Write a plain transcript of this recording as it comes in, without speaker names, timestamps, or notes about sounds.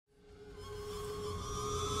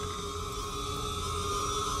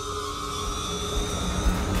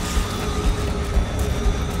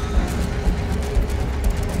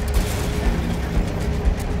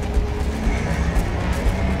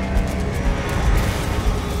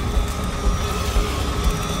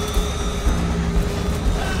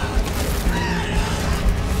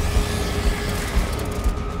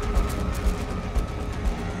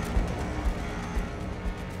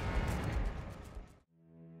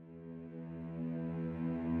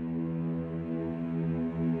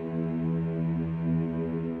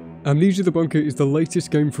Amnesia the Bunker is the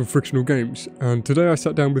latest game from Frictional Games, and today I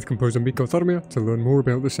sat down with composer Mikko Tarmia to learn more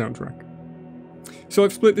about the soundtrack. So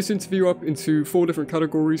I've split this interview up into 4 different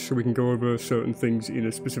categories so we can go over certain things in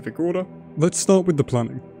a specific order. Let's start with the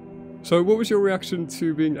planning. So what was your reaction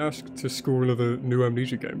to being asked to score another new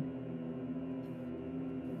Amnesia game?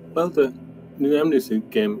 Well, the new Amnesia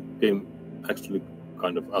game came actually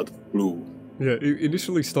kind of out of blue. Yeah, it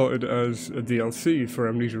initially started as a DLC for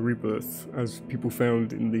Amnesia Rebirth, as people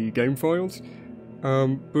found in the game files,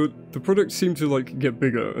 but the product seemed to get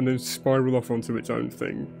bigger and then spiral off onto its own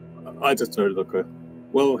thing. I just heard, okay,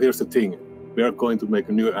 well, here's the thing. We are going to make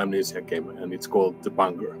a new Amnesia game, and it's called The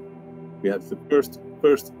Bunker. We had the first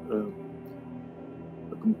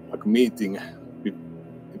meeting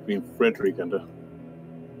between Frederick and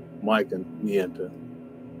Mike and me, and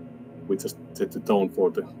we just set the tone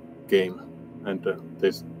for the game. And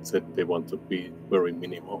they said they want to be very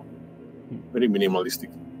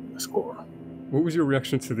minimalistic score. What was your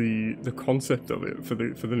reaction to the concept of it for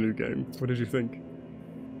the new game? What did you think?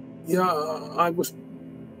 Yeah, I was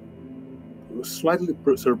slightly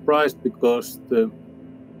surprised because the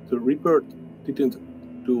Rebirth didn't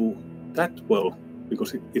do that well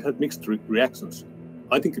because it had mixed reactions.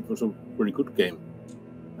 I think it was a very good game,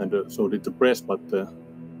 and so did the press. But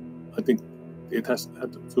I think it has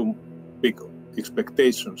had some big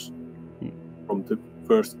expectations from the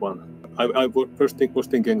first one. I was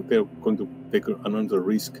thinking they're going to take another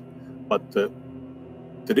risk, but the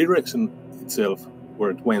direction itself,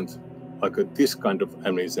 where it went, this kind of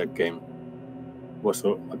Amnesia game, was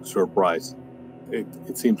a surprise.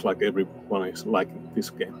 It seems like everyone is liking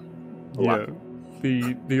this game a lot.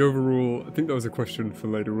 The overall, I think that was a question for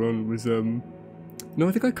later on, was no,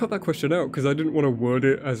 I think I cut that question out because I didn't want to word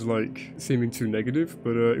it as seeming too negative,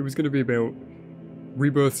 but it was going to be about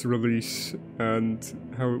Rebirth's release and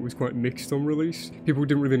how it was quite mixed on release. People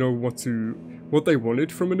didn't really know what they wanted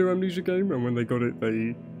from a new Amnesia game, and when they got it,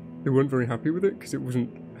 they weren't very happy with it because it wasn't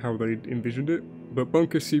how they'd envisioned it. But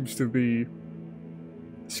Bunker seems to be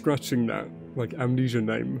scratching that Amnesia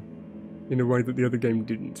name in a way that the other game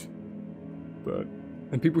didn't.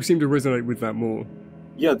 And people seem to resonate with that more.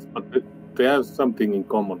 Yeah, but they have something in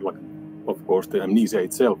common, of course, the Amnesia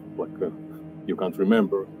itself, you can't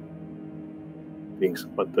remember things,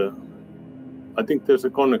 but I think there's a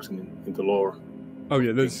connection in the lore. Oh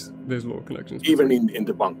yeah, there's lore connections. Even in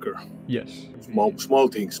the Bunker. Yes. Small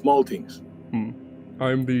things.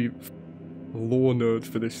 I'm the lore nerd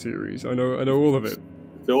for this series. I know all of it.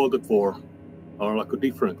 All the 4 are a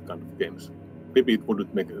different kind of games. Maybe it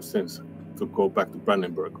wouldn't make sense to go back to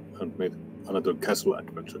Brandenburg and make another castle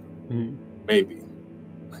adventure. Maybe.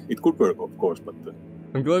 It could work, of course, but...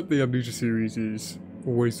 I'm glad the Amnesia series is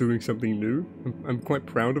always doing something new. I'm quite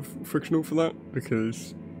proud of Frictional for that,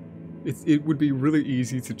 because it would be really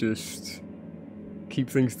easy to just keep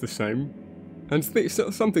things the same. And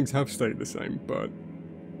some things have stayed the same, but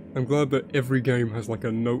I'm glad that every game has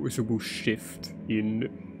a noticeable shift in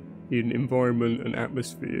environment and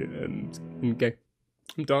atmosphere and in game...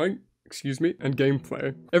 I'm dying? Excuse me, and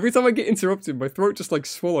gameplay. Every time I get interrupted, my throat just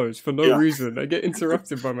swallows for no reason. I get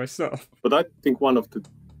interrupted by myself. But I think one of the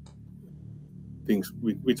things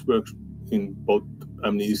which works in both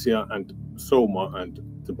Amnesia and Soma and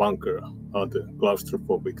the Bunker are the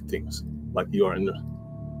claustrophobic things. You are in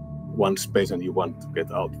one space and you want to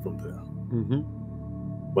get out from there.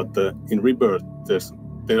 But in Rebirth,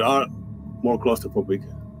 there are more claustrophobic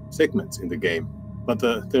segments in the game. But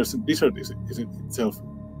there's a desert is itself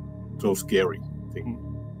so scary thing.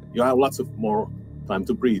 You have lots of more time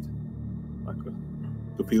to breathe,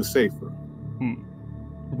 to feel safer.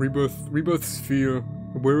 Rebirth Sphere,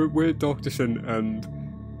 where Dark Descent and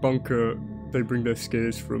Bunker, they bring their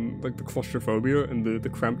scares from the claustrophobia and the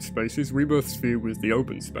cramped spaces. Rebirth Sphere was the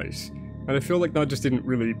open space, and I feel that just didn't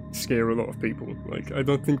really scare a lot of people. I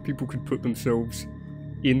don't think people could put themselves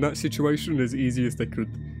in that situation as easy as they could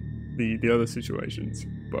the other situations,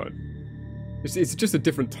 but it's just a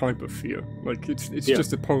different type of fear. It's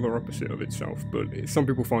just a polar opposite of itself. But some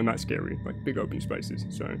people find that scary, big open spaces.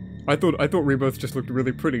 So I thought Rebirth just looked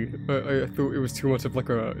really pretty. I thought it was too much of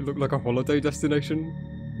it looked like a holiday destination.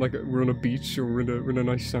 We're on a beach or we're in a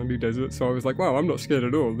nice sandy desert. So I was like, wow, I'm not scared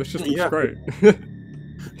at all. This just looks great.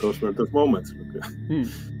 Those were those moments.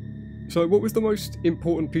 So what was the most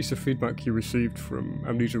important piece of feedback you received from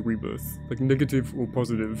Amnesia Rebirth? Negative or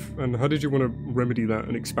positive? And how did you want to remedy that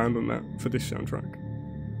and expand on that for this soundtrack?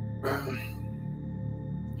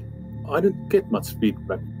 I didn't get much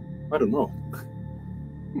feedback. I don't know.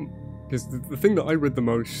 Because the thing that I read the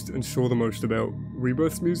most and saw the most about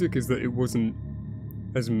Rebirth's music is that it wasn't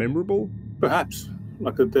as memorable. Perhaps.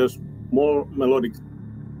 There's more melodic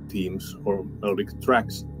themes or melodic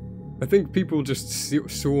tracks. I think people just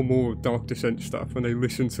saw more Dark Descent stuff and they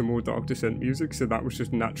listened to more Dark Descent music, so that was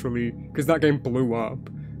just naturally, because that game blew up,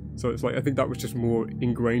 so it's like I think that was just more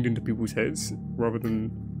ingrained into people's heads rather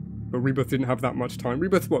than. But Rebirth didn't have that much time.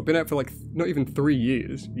 Rebirth, been out for like not even 3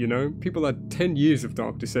 years, you know? People had 10 years of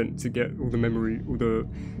Dark Descent to get all the memory, all the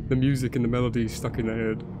music and the melody stuck in their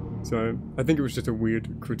head. So I think it was just a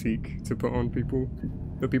weird critique to put on people,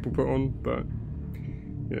 that people put on, but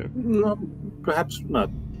yeah. No, perhaps not,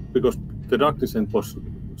 because the Dark Descent was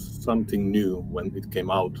something new when it came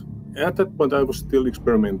out. At that point I was still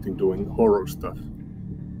experimenting doing horror stuff,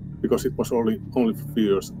 because it was only a few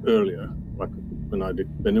years earlier, like when I did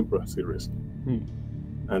Penumbra series.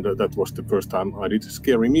 And that was the first time I did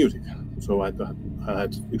scary music. So I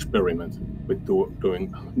had to experiment with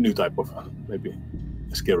doing new type of maybe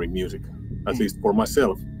scary music, at least for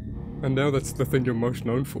myself. And now that's the thing you're most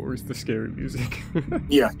known for, is the scary music.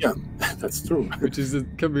 yeah, that's true. Which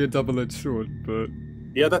can be a double-edged sword, but...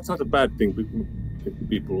 Yeah, that's not a bad thing.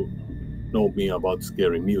 People know me about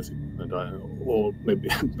scary music, and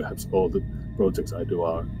perhaps all the projects I do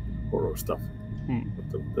are horror stuff.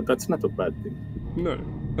 But that's not a bad thing. No,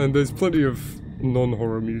 and there's plenty of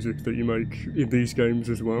non-horror music that you make in these games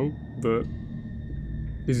as well that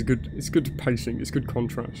is good. It's good pacing. It's good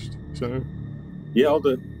contrast. So yeah, all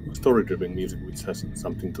the story-driven music which has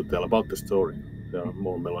something to tell about the story. They are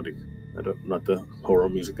more melodic and not the horror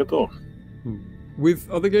music at all. With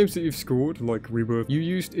other games that you've scored, like Rebirth, you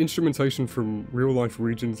used instrumentation from real-life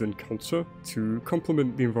regions and culture to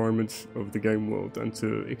complement the environments of the game world and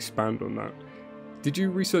to expand on that. Did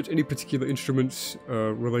you research any particular instruments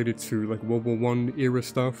related to like World War I era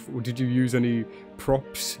stuff, or did you use any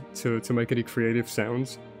props to make any creative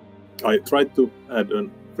sounds? I tried to add a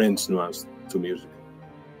French nuance to music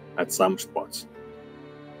at some spots.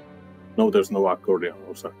 No, there's no accordion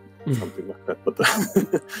or something like that, but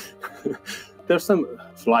there's some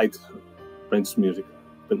slight French music,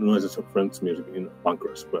 the noises of French music in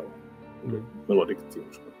Bunker as well, melodic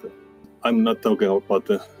themes. But, I'm not talking about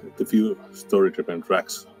the few story-driven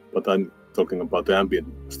tracks, but I'm talking about the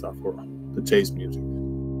ambient stuff or the chase music.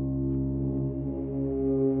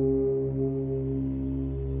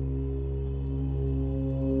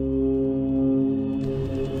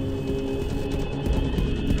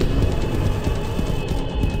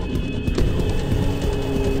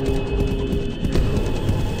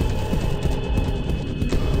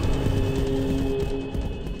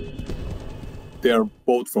 They are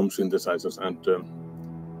both from synthesizers and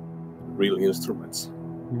real instruments.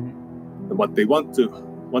 And what they wanted,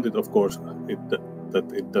 of course,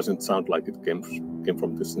 that it doesn't sound like it came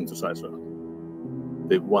from the synthesizer.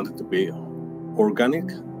 They wanted to be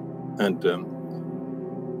organic and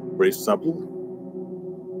very subtle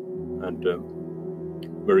and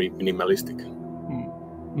very minimalistic.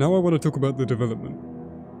 Now I want to talk about the development.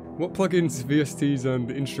 What plugins, VSTs, and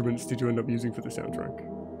instruments did you end up using for the soundtrack?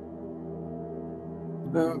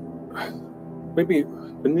 Maybe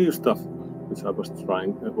the new stuff which I was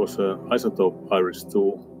trying, it was Isotope Iris 2,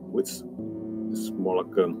 which is more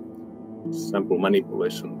like a sample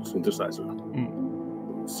manipulation synthesizer.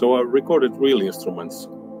 So I recorded real instruments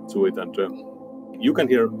to it, and you can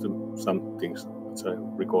hear some things which I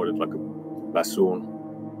recorded, like a bassoon.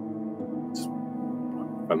 It's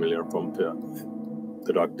familiar from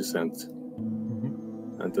the Dark Descent,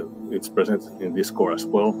 and it's present in this score as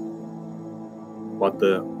well. But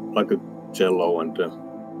like a cello and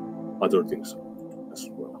other things as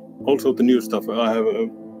well. Also the new stuff, I have a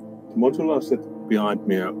modular set behind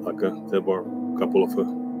me, there were a couple of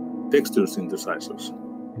texture synthesizers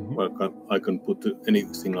where I can put any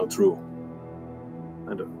signal through,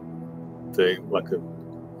 and they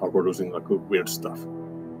are producing weird stuff.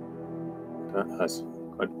 That has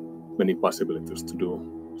quite many possibilities to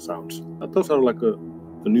do sounds. But those are the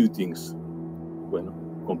new things when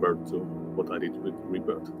compared to what I did with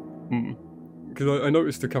Rebirth. Because I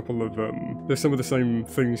noticed a couple of there's some of the same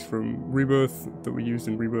things from Rebirth that we used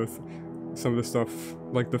in Rebirth. Some of the stuff,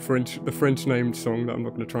 like the French named song that I'm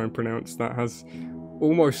not going to try and pronounce, that has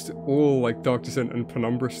almost all like Dark Descent and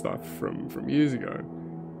Penumbra stuff from years ago,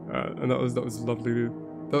 and that was lovely.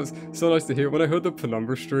 That was so nice to hear. When I heard the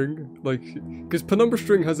Penumbra string, because Penumbra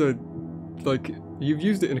string has you've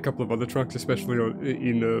used it in a couple of other tracks, especially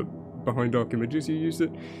in Behind Dark Images. You used it.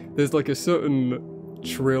 There's a certain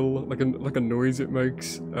trill, like a noise it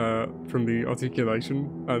makes from the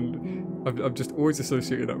articulation, and I've just always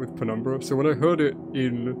associated that with Penumbra. So when I heard it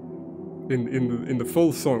in the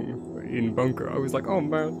full song in Bunker, I was like, oh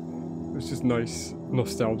man, it was just nice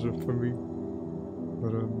nostalgia for me.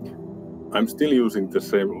 But I'm still using the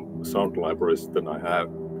same sound libraries that I have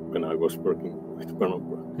when I was working with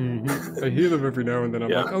Penumbra. I hear them every now and then.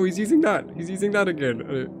 I'm like, oh, he's using that. He's using that again.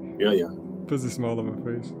 And yeah. Puts a smile on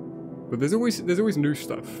my face. But there's always new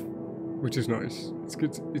stuff, which is nice. It's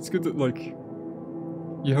good. It's good that like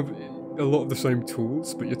you have a lot of the same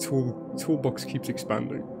tools, but your toolbox keeps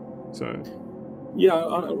expanding. So yeah,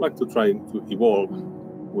 I like to try to evolve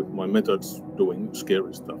with my methods doing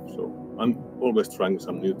scary stuff. So I'm always trying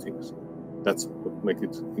some new things. That's what makes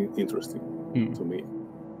it interesting to me.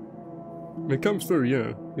 It comes through,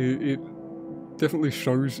 yeah. It definitely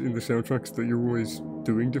shows in the soundtracks that you're always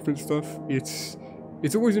doing different stuff. It's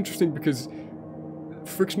always interesting because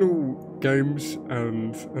Frictional Games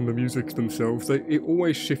and the music themselves, it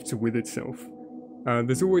always shifts with itself. And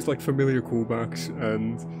there's always like familiar callbacks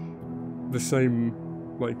and the same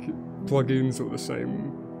like plugins or the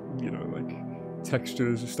same, like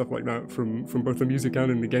textures and stuff like that from both the music and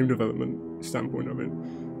in the game development standpoint of it.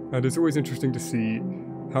 And it's always interesting to see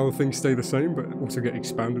how things stay the same but also get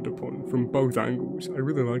expanded upon from both angles. I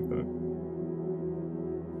really like that.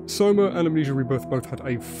 Soma and Amnesia Rebirth both had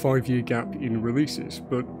a 5-year gap in releases,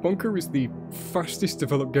 but Bunker is the fastest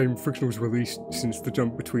developed game Frictional's released since the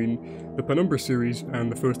jump between the Penumbra series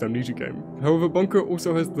and the first Amnesia game. However, Bunker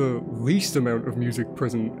also has the least amount of music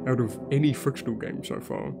present out of any Frictional game so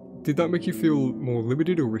far. Did that make you feel more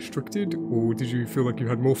limited or restricted, or did you feel like you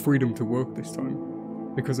had more freedom to work this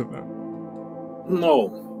time because of that? No.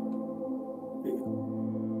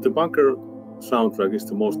 The Bunker soundtrack is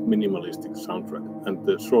the most minimalistic soundtrack and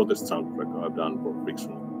the shortest soundtrack I've done for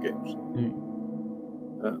Frictional Games.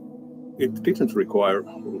 It didn't require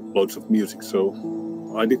loads of music, so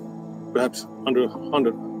I did perhaps under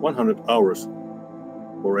 100 hours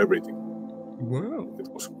for everything. Wow. It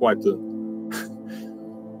was quite a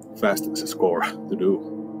fast score to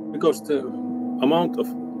do, because the amount of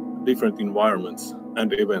different environments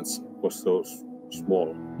and events was so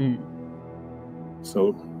small.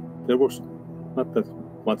 So there was not that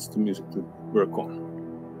much the music to work on.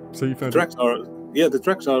 So you found the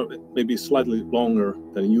tracks are maybe slightly longer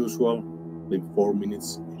than usual, maybe 4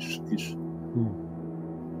 minutes ish.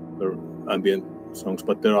 They're ambient songs,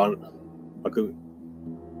 but there are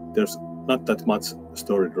there's not that much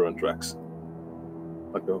story-driven tracks,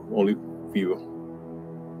 only few.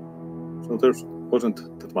 So there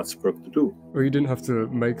wasn't that much work to do. Or you didn't have to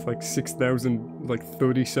make like 6,000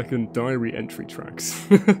 30-second diary entry tracks,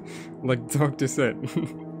 like Dark Descent.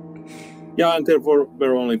 Yeah, and therefore there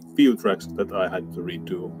were only few tracks that I had to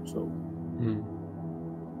redo.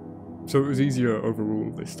 So it was easier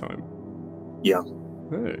overall this time. Yeah.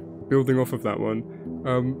 Hey, building off of that one,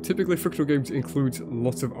 typically Frictional Games includes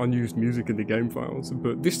lots of unused music in the game files,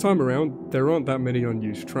 but this time around there aren't that many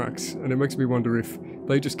unused tracks, and it makes me wonder if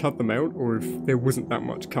they just cut them out or if there wasn't that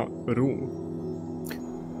much cut at all.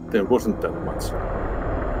 There wasn't that much.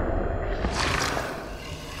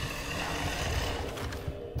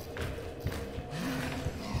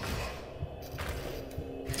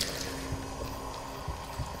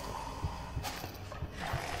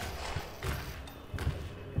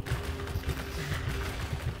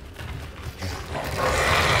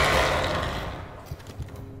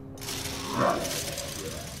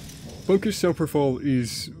 Bunker's sound profile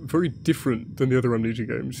is very different than the other Amnesia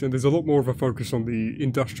games, and there's a lot more of a focus on the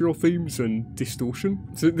industrial themes and distortion.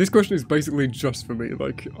 So this question is basically just for me.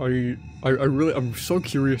 Like, I'm so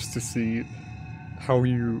curious to see how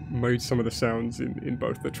you made some of the sounds in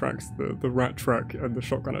both the tracks, the rat track and the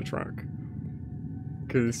shotgunner track,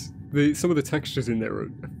 because some of the textures in there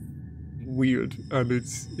are weird, and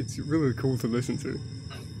it's really cool to listen to.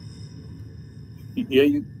 Yeah,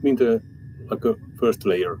 you mean the first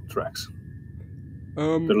layer tracks?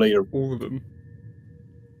 The layer, all of them.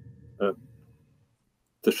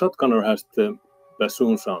 The shotgunner has the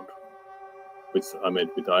bassoon sound, which I made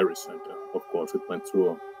with Iris, and of course it went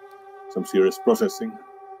through some serious processing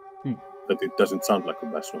that it doesn't sound like a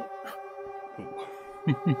bassoon.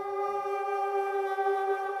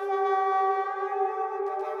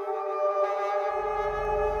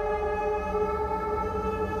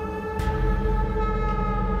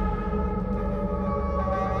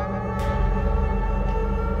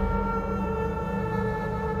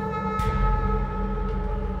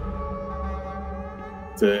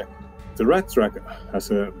 The rat track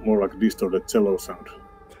has a more like distorted cello sound.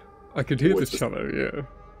 I could hear the cello, yeah.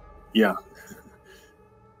 Yeah.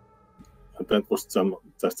 And that was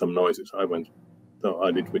just some noises I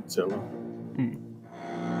did with cello.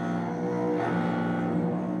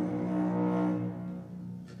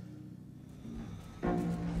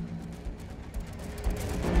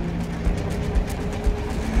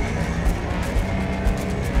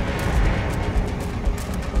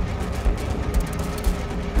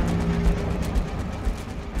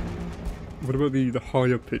 about the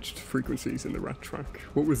higher pitched frequencies in the rat track?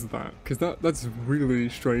 What was that? Because that's really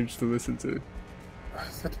strange to listen to.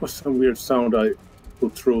 That was some weird sound I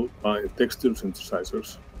put through my texture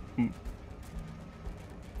synthesizers.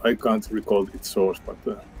 I can't recall its source, but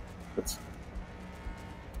that's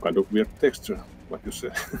kind of weird texture, like you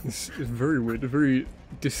said. It's very weird, very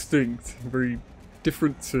distinct, very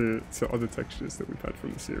different to other textures that we've had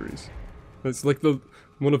from the series. It's like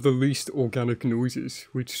one of the least organic noises,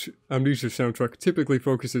 which Amnesia's soundtrack typically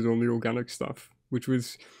focuses on the organic stuff, which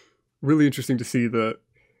was really interesting to see that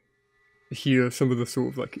here some of the sort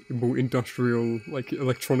of like more industrial, like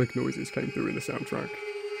electronic noises came through in the soundtrack.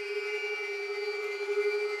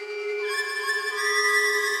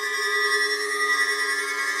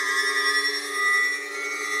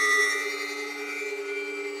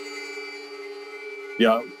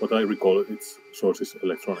 Yeah, what I recall, its source is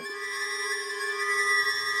electronic.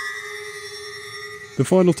 The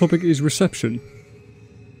final topic is reception.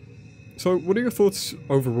 So, what are your thoughts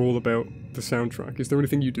overall about the soundtrack? Is there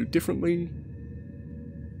anything you do differently?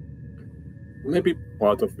 Maybe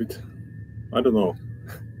part of it. I don't know.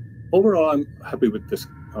 Overall, I'm happy with this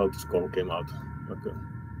how the score came out. But,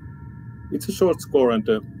 it's a short score, and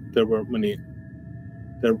there weren't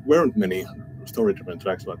many story-driven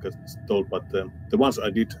tracks, like I told. But the ones I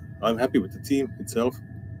did, I'm happy with the theme itself,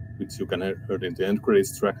 which you can hear in the end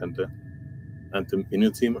credits track and the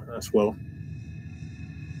menu theme as well.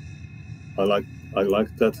 I like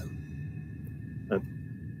that, and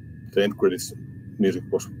the end credits music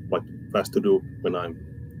was quite fast to do when I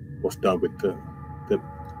was done with the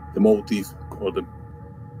motif or the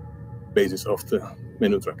basis of the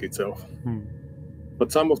menu track itself.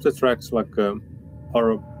 But some of the tracks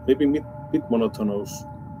are maybe bit monotonous.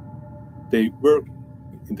 They work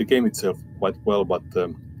in the game itself quite well, but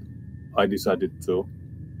I decided to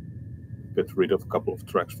get rid of a couple of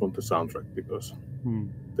tracks from the soundtrack because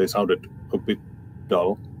they sounded a bit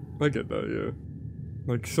dull. I get that, yeah.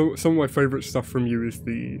 Like some of my favourite stuff from you is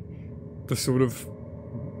the sort of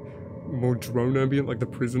more drone ambient, like the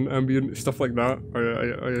prison ambient, stuff like that.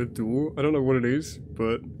 I adore. I don't know what it is,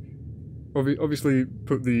 but obviously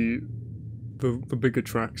put the bigger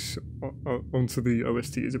tracks onto the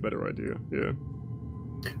OST is a better idea. Yeah.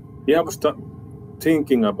 Yeah, I was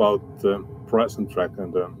thinking about the present track,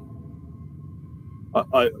 and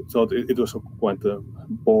I thought it was quite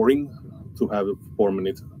boring to have a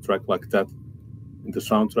 4-minute track like that in the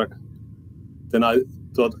soundtrack. Then I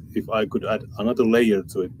thought if I could add another layer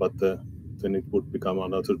to it, but then it would become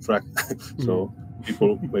another track. So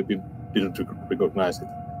people maybe didn't recognize it.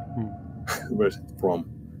 Where's it from?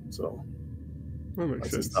 So that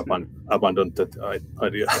makes sense. Just abandoned that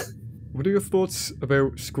idea. What are your thoughts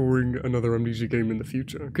about scoring another Amnesia game in the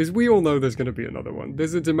future? Because we all know there's going to be another one.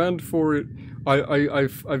 There's a demand for it.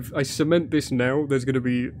 I cement this now. There's going to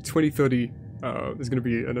be 2030. There's going to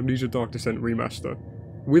be an Amnesia Dark Descent remaster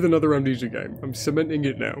with another Amnesia game. I'm cementing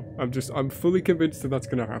it now. I'm fully convinced that that's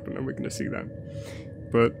going to happen, and we're going to see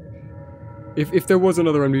that. But if there was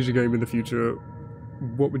another Amnesia game in the future,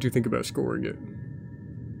 what would you think about scoring it?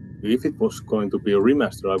 If it was going to be a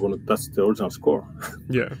remaster, I wouldn't touch the original score.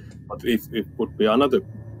 Yeah. But if it would be another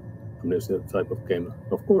Amnesia type of game,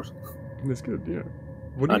 of course. That's good, yeah.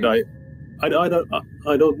 I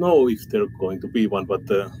don't know if there's going to be one, but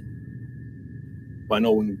by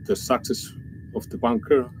knowing the success of the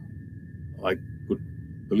bunker, I could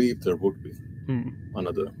believe there would be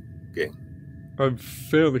another game. I'm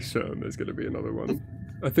fairly certain there's going to be another one.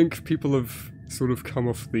 I think people have sort of come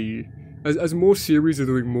off the... As more series are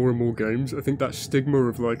doing more and more games, I think that stigma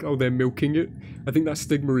of like, oh, they're milking it, I think that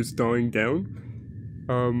stigma is dying down.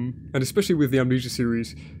 And especially with the Amnesia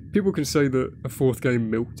series, people can say that a 4th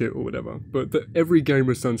game milked it or whatever, but that every game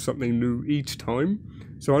has done something new each time.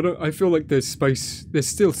 So I feel like there's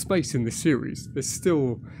still space in this series. There's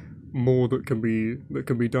still more that can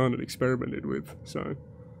be done and experimented with. So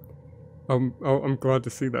I'm glad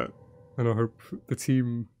to see that, and I hope the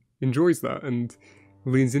team enjoys that and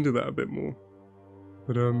leans into that a bit more.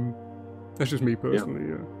 But that's just me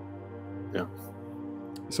personally. Yeah.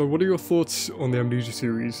 So what are your thoughts on the Amnesia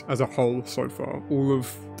series as a whole so far? All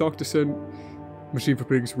of Dark Descent, Machine for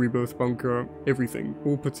Pigs, Rebirth, Bunker, everything,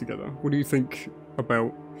 all put together. What do you think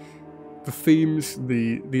about the themes,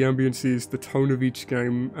 the ambiences, the tone of each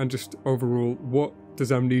game, and just overall, what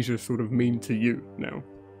does Amnesia sort of mean to you now?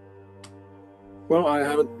 Well, I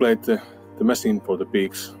haven't played the Machine for the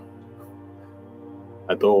Pigs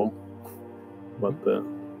at all, but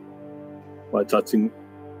by judging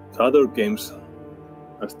the other games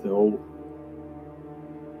as the whole,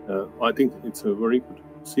 I think it's a very good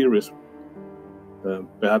series.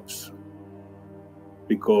 Perhaps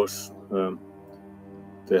because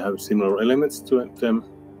they have similar elements to them.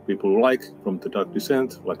 People like from the Dark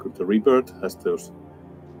Descent, like with the Rebirth, has those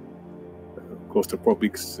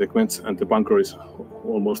claustrophobic segments, and the bunker is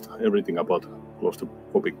almost everything about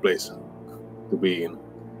claustrophobic place to be in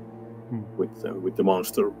with the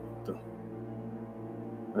monster.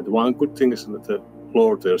 And one good thing is that the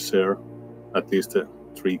lore they share, at least the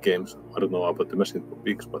 3 games. I don't know about the Machine for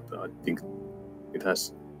Pigs, but I think it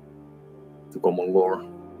has the common lore.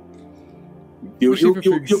 You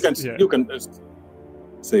can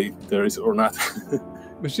say if there is or not.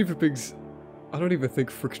 Machine for Pigs, I don't even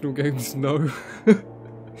think Frictional Games know.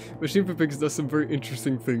 Machine for Pigs does some very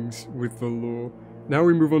interesting things with the lore. Now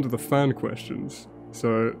we move on to the fan questions.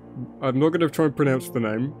 So I'm not going to try and pronounce the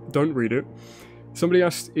name. Don't read it. Somebody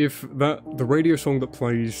asked if the radio song that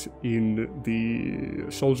plays in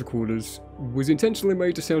the soldier quarters was intentionally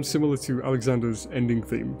made to sound similar to Alexander's ending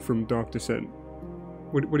theme from Dark Descent.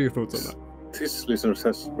 What are your thoughts on that? This listener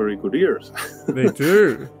has very good ears. They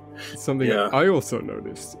do. Something I also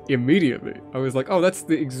noticed immediately. I was like, oh, that's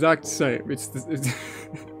the exact same. It's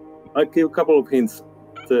I give a couple of hints.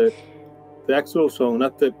 The actual song,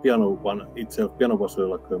 not the piano one itself. Piano was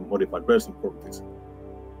like a modified version for this.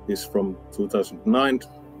 Is from 2009,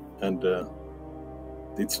 and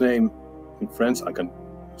its name in French, I can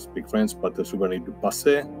speak French, but the souvenir du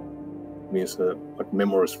passé means like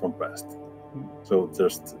memories from past. So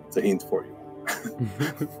there's the hint for you.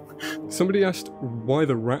 Somebody asked why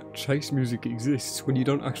the rat chase music exists when you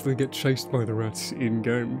don't actually get chased by the rats in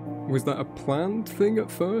game. Was that a planned thing at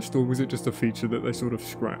first, or was it just a feature that they sort of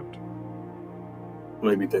scrapped?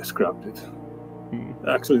 Maybe they scrapped it.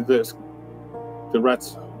 Actually, the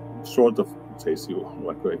rats sort of chase you,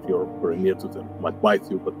 like if you're very near to them, might bite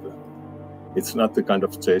you, but it's not the kind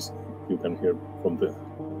of chase you can hear from the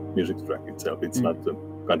music track itself. It's not the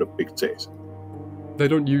kind of big chase. They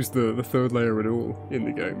don't use the third layer at all in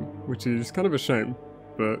the game, which is kind of a shame.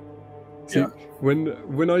 But see,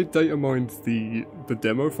 when I data mined the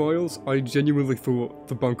demo files, I genuinely thought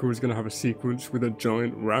the bunker was going to have a sequence with a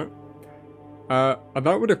giant rat. And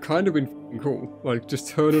that would have kind of been cool. Like, just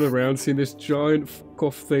turning around, seeing this giant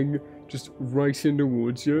fuck-off thing just racing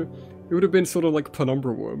towards you. It would have been sort of like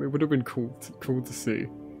Penumbra Worm. It would have been cool to see.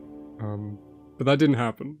 But that didn't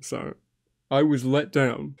happen, so I was let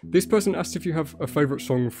down. This person asked if you have a favourite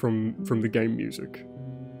song from the game music.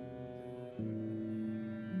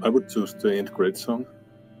 I would choose the end credits song.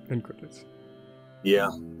 End credits. Yeah,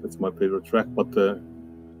 that's my favourite track, but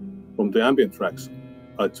from the ambient tracks,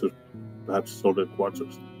 I choose perhaps Soldier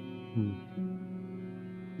Quarters.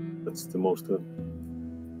 That's the most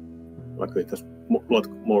like it has a lot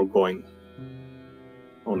more going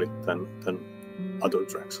on it than other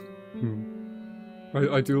tracks.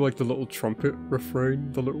 I do like the little trumpet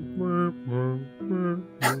refrain, the little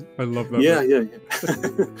I love that. Yeah.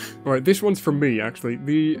 Alright, this one's from me actually.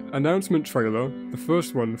 The announcement trailer, the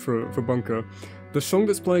first one for Bunker, the song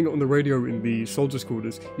that's playing on the radio in the soldiers'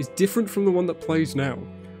 quarters is different from the one that plays now.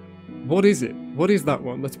 What is it? What is that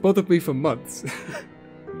one? That's bothered me for months.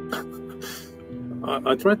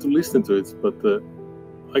 I tried to listen to it, but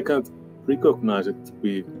I can't recognize it to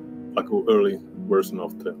be like an early version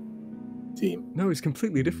of the team. No, it's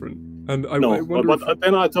completely different. And I wonder but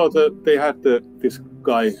then I thought that they had this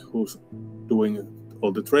guy who's doing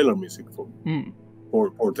all the trailer music for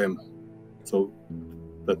them. So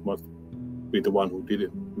that must be the one who did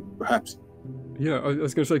it, perhaps. Yeah, I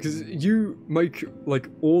was going to say, because you make, like,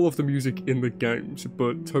 all of the music in the games,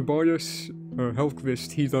 but Tobias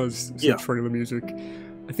Helkvist, he does some trailer music.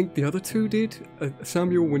 I think the other two did.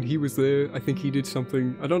 Samuel, when he was there, I think he did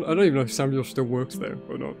something. I don't even know if Samuel still works there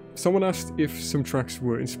or not. Someone asked if some tracks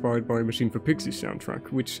were inspired by Machine for Pigs'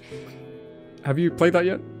 soundtrack, which... Have you played that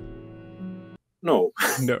yet? No.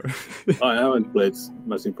 No. I haven't played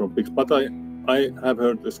Machine for Pigs, but I have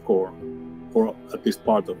heard the score, or at least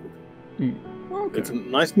part of it. Okay. It's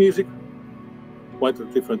nice music, quite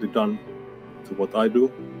differently done to what I do,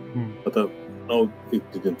 but no, it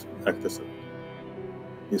didn't act as an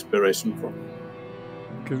inspiration from.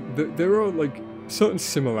 Because there are like certain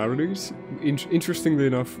similarities, interestingly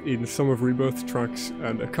enough, in some of Rebirth tracks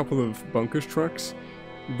and a couple of Bunkers tracks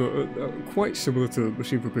that are quite similar to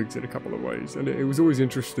Machine for Pigs in a couple of ways, and it was always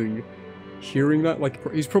interesting hearing that. Like,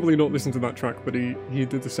 he's probably not listened to that track, but he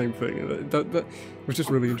did the same thing, and that was just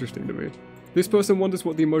really interesting to me. This person wonders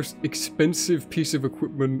what the most expensive piece of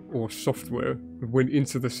equipment or software that went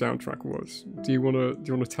into the soundtrack was. Do you wanna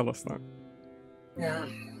tell us that? Yeah.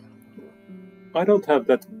 I don't have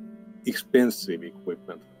that expensive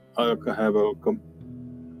equipment. I have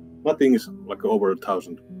nothing is like over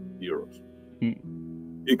 €1,000,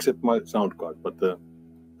 except my sound card. But that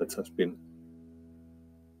has been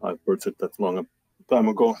I purchased that long time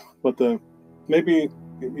ago. But maybe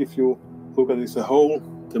if you look at it as a whole,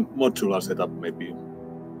 the modular setup maybe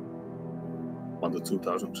 1,000 to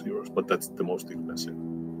 2,000 euros, but that's the most expensive.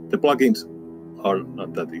 The plugins are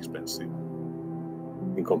not that expensive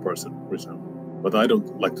in comparison, but I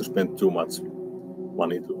don't like to spend too much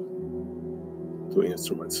money to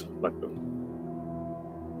instruments. Like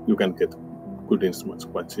you can get good instruments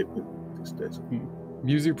quite cheap these days.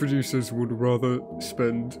 Music producers would rather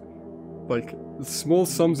spend like small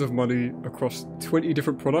sums of money across 20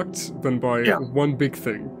 different products than buy one big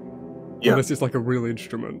thing. Unless it's like a real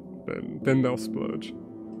instrument, then they'll splurge.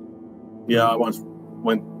 Yeah, I once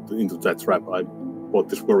went into that trap. I bought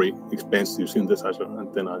this very expensive synthesizer,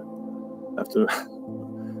 and then after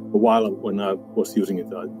a while, when I was using it,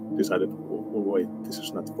 I decided, oh wait, this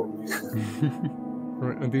is not for me.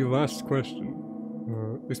 Right, and the last question.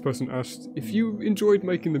 This person asked if you enjoyed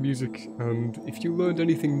making the music and if you learned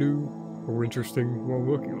anything new or interesting while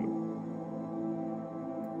working on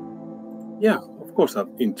it. Yeah, of course I've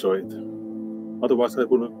enjoyed it. Otherwise I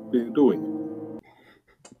wouldn't be doing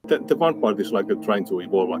it. The fun part is like trying to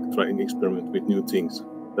evolve, like trying to experiment with new things.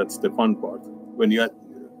 That's the fun part. When you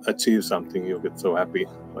achieve something, you get so happy,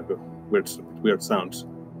 like weird sounds.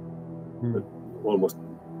 That almost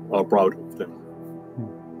are proud of them.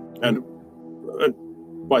 And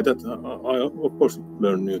by that, I of course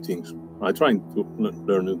learn new things. I try to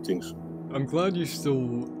learn new things. I'm glad you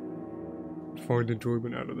still find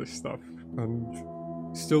enjoyment out of this stuff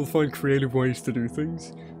and still find creative ways to do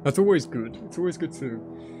things. That's always good. It's always good to...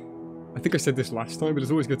 I think I said this last time, but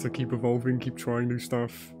it's always good to keep evolving, keep trying new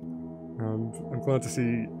stuff. And I'm glad to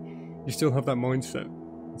see you still have that mindset.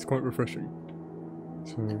 It's quite refreshing.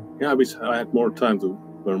 So... Yeah, I wish I had more time to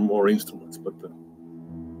learn more instruments, but...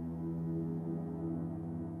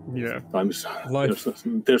 yeah. Times Life.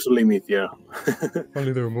 There's a limit, yeah.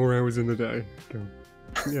 Only there are more hours in the day. Go.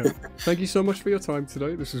 Yeah. Thank you so much for your time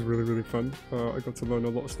today. This was really, really fun. I got to learn a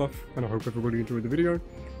lot of stuff, and I hope everybody enjoyed the video.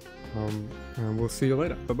 And we'll see you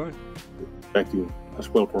later. Bye-bye. Thank you as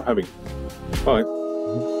well for having me. Bye.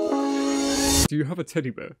 Do you have a teddy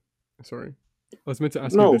bear? Sorry. I was meant to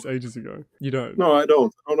ask you this ages ago. You don't? No, I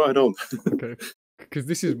don't. Oh, no, I don't. Okay. Because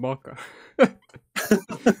this is Maka.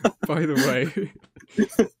 By the way.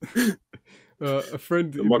 A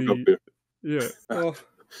friend in the... Yeah. Oh,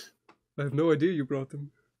 I have no idea you brought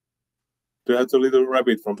them. Do you have the little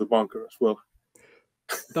rabbit from the bunker as well?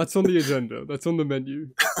 That's on the agenda. That's on the menu.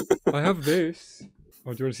 I have this.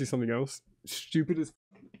 Oh, do you want to see something else? Stupid as...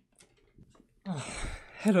 Oh,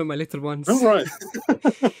 hello, my little ones. All right.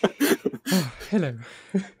 Oh, hello.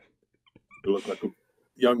 You look like a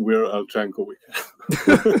young Weir Al Jankovic.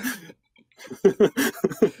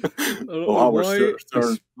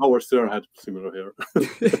 Howard Stern had similar hair.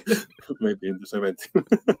 Maybe in the 70s.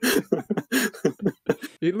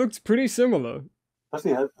 It looked pretty similar. Does he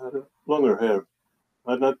had longer hair?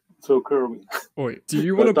 But not so curly. Oi, do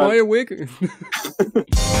you want to buy a wig?